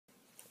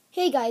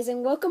Hey guys,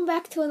 and welcome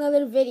back to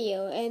another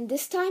video, and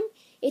this time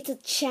it's a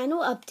channel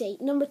update,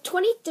 number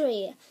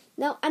 23.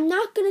 Now, I'm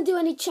not going to do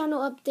any channel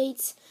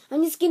updates,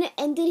 I'm just going to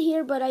end it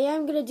here, but I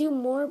am going to do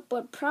more,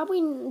 but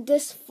probably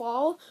this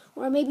fall,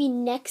 or maybe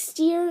next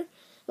year,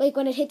 like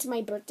when it hits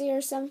my birthday or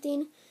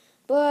something.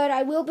 But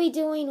I will be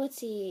doing,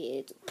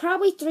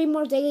 probably 3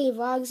 more daily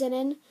vlogs, and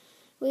then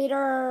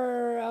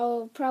later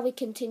I'll probably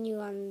continue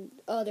on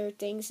other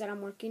things that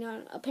I'm working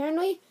on.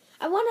 Apparently,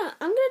 I'm gonna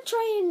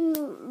try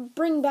and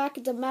bring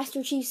back the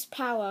Master Chief's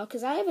powwow,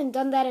 because I haven't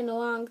done that in a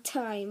long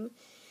time.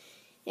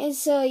 And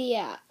so,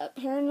 yeah,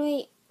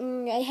 apparently,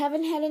 I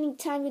haven't had any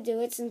time to do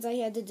it since I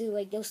had to do,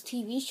 like, those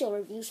TV show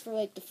reviews for,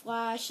 like, The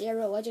Flash,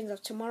 Arrow, Legends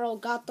of Tomorrow,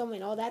 Gotham,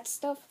 and all that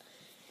stuff.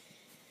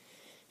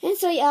 And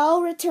so, yeah,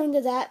 I'll return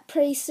to that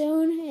pretty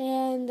soon,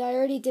 and I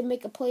already did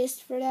make a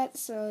playlist for that,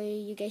 so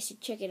you guys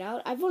should check it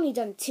out. I've only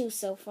done 2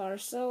 so far,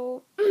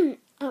 so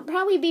I'll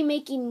probably be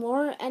making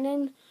more, and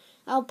then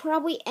I'll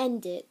probably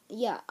end it.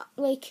 Yeah,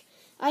 McJuggernog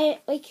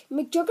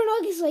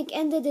is,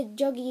 ended the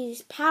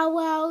Juggies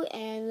powwow,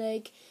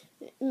 and,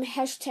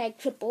 hashtag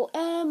Triple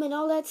M, and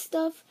all that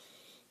stuff.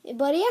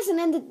 But he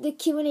hasn't ended the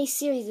Q&A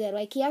series yet.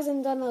 He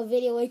hasn't done a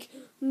video,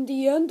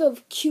 the end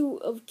of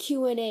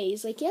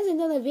Q&As. He hasn't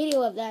done a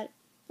video of that,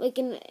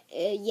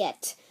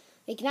 yet.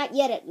 Not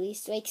yet, at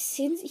least.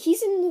 Since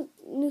he's in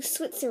New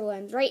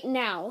Switzerland right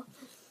now.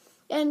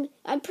 And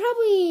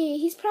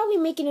he's probably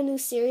making a new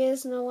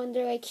series, no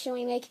wonder,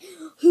 showing,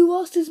 who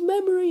lost his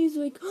memories,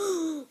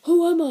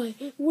 who am I,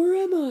 where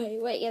am I,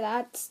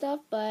 that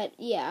stuff, but,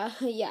 yeah,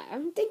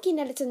 I'm thinking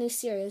that it's a new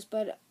series,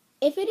 but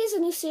if it is a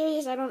new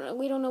series,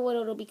 we don't know what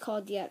it'll be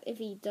called yet, if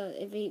he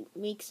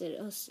makes it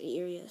a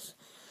series.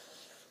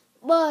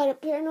 But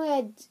apparently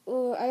I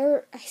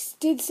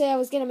did say I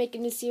was going to make a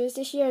new series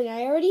this year, and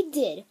I already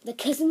did. The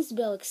Cousins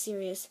Bellic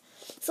series.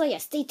 So yeah,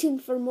 stay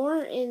tuned for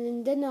more,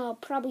 and then I'll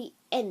probably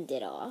end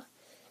it all.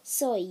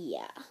 So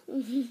yeah,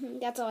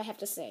 that's all I have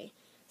to say.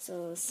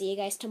 So see you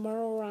guys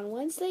tomorrow or on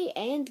Wednesday,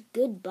 and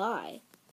goodbye.